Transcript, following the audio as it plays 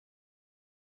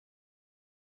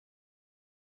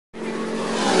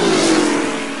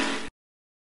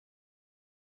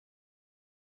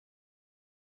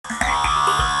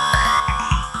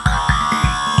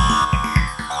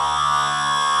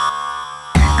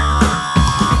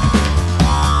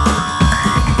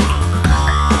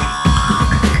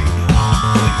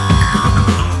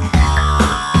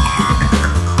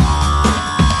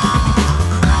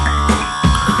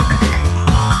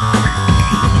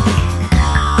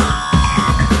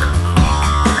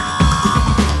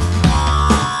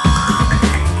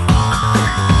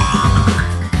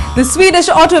The Swedish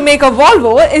automaker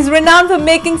Volvo is renowned for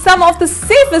making some of the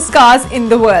safest cars in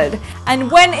the world.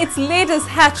 And when its latest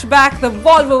hatchback, the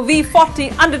Volvo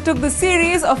V40, undertook the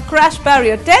series of crash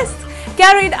barrier tests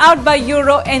carried out by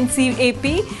Euro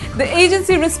NCAP, the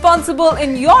agency responsible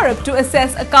in Europe to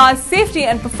assess a car's safety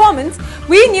and performance,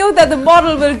 we knew that the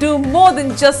model will do more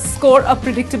than just score a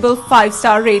predictable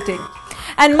 5-star rating.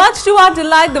 And much to our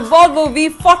delight, the Volvo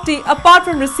V40, apart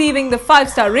from receiving the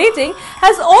 5-star rating,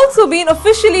 has also been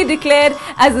officially declared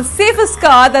as the safest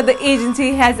car that the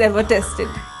agency has ever tested.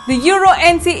 The Euro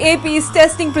NCAP's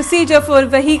testing procedure for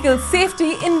vehicle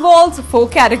safety involves 4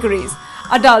 categories: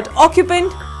 adult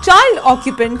occupant, child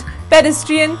occupant,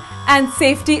 pedestrian and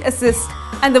safety assist.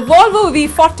 And the Volvo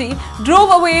V40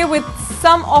 drove away with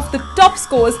some of the top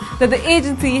scores that the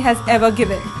agency has ever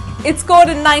given. It scored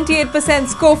a 98%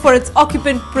 score for its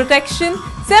occupant protection,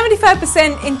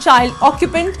 75% in child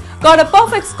occupant, got a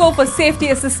perfect score for safety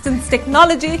assistance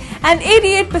technology and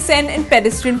 88% in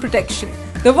pedestrian protection.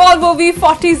 The Volvo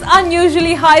V40's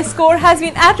unusually high score has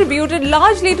been attributed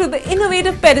largely to the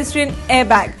innovative pedestrian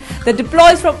airbag that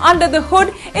deploys from under the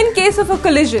hood in case of a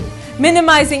collision,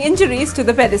 minimizing injuries to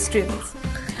the pedestrians.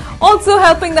 Also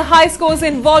helping the high scores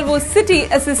in Volvo's City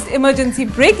Assist emergency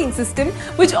braking system,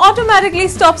 which automatically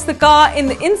stops the car in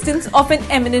the instance of an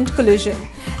imminent collision.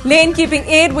 Lane keeping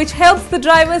aid, which helps the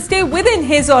driver stay within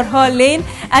his or her lane,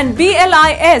 and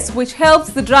BLIS, which helps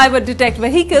the driver detect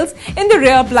vehicles in the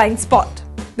rear blind spot.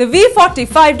 The V40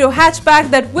 5-door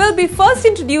hatchback that will be first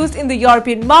introduced in the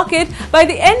European market by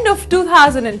the end of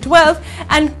 2012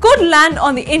 and could land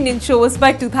on the Indian shores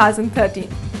by 2013.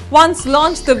 Once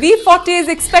launched, the V40 is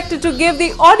expected to give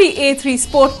the Audi A3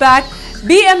 Sportback,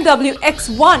 BMW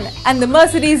X1 and the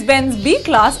Mercedes-Benz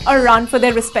B-Class a run for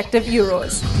their respective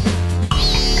Euros.